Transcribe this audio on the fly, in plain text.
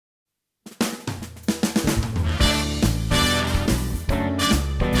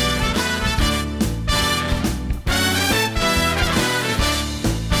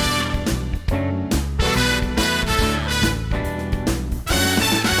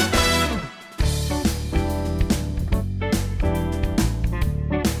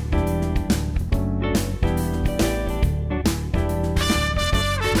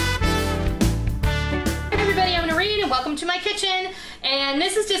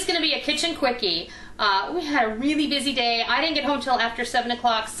is going to be a kitchen quickie. We had a really busy day. I didn't get home till after 7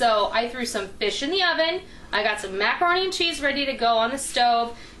 o'clock, so I threw some fish in the oven. I got some macaroni and cheese ready to go on the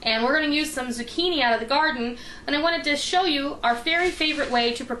stove, and we're going to use some zucchini out of the garden. And I wanted to show you our very favorite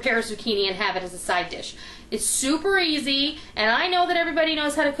way to prepare zucchini and have it as a side dish. It's super easy, and I know that everybody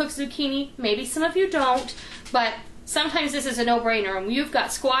knows how to cook zucchini. Maybe some of you don't, but sometimes this is a no-brainer. And you've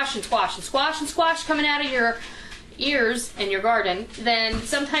got squash and squash and squash and squash coming out of your ears in your garden, then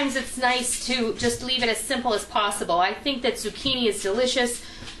sometimes it's nice to just leave it as simple as possible. I think that zucchini is delicious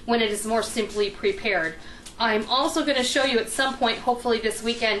when it is more simply prepared. I'm also going to show you at some point, hopefully this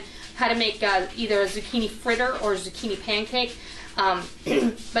weekend, how to make either a zucchini fritter or a zucchini pancake.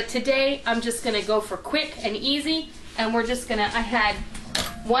 But today I'm just going to go for quick and easy, and we're just going to, I had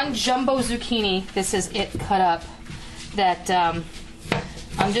one jumbo zucchini, this is it cut up, that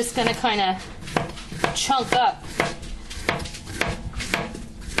I'm just going to kind of chunk up.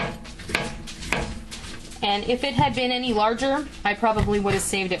 And if it had been any larger, I probably would have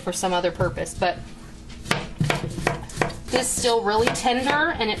saved it for some other purpose, but this is still really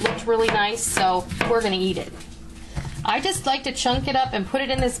tender and it looked really nice, so we're going to eat it. I just like to chunk it up and put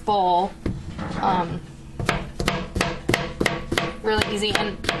it in this bowl. Really easy,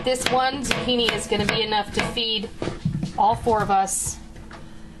 and this one zucchini is going to be enough to feed all four of us.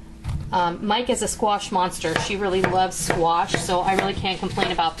 Mike is a squash monster. She really loves squash, so I really can't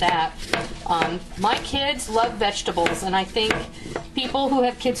complain about that. My kids love vegetables, and I think people who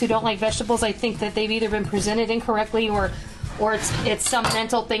have kids who don't like vegetables, I think that they've either been presented incorrectly or it's some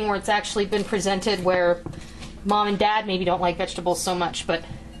mental thing where it's actually been presented where mom and dad maybe don't like vegetables so much. But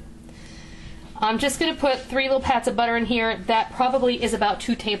I'm just going to put 3 little pats of butter in here. That probably is about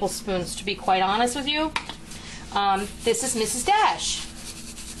 2 tablespoons, to be quite honest with you. This is Mrs. Dash.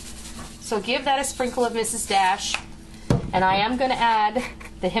 So give that a sprinkle of Mrs. Dash. And I am going to add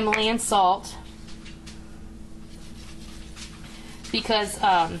the Himalayan salt because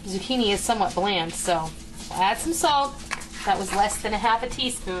zucchini is somewhat bland. So I'll add some salt. That was less than a half a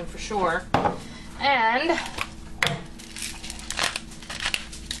teaspoon for sure. And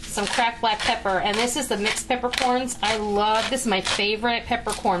some cracked black pepper. And this is the mixed peppercorns. I love, this is my favorite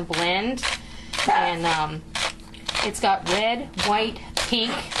peppercorn blend. And it's got red, white,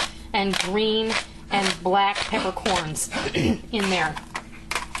 pink, and green and black peppercorns in there.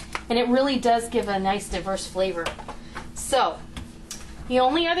 And it really does give a nice diverse flavor. So, the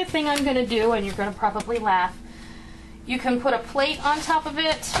only other thing I'm going to do, and you're going to probably laugh, you can put a plate on top of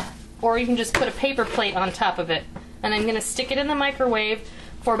it, or you can just put a paper plate on top of it. And I'm going to stick it in the microwave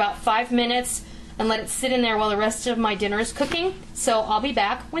for about 5 minutes and let it sit in there while the rest of my dinner is cooking. So I'll be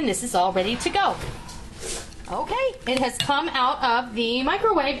back when this is all ready to go. Okay, it has come out of the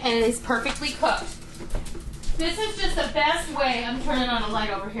microwave and it is perfectly cooked. This is just the best way, I'm turning on a light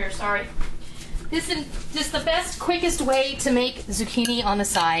over here, sorry. This is just the best, quickest way to make zucchini on the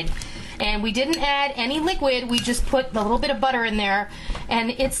side. And we didn't add any liquid, we just put a little bit of butter in there.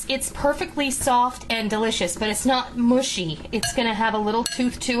 And it's perfectly soft and delicious, but it's not mushy. It's gonna have a little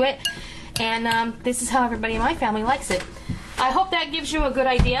tooth to it. And this is how everybody in my family likes it. I hope that gives you a good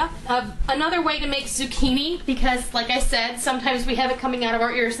idea of another way to make zucchini, because like I said, sometimes we have it coming out of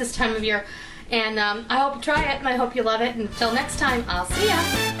our ears this time of year. And I hope you try it, and I hope you love it. Until next time, I'll see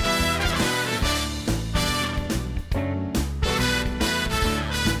ya.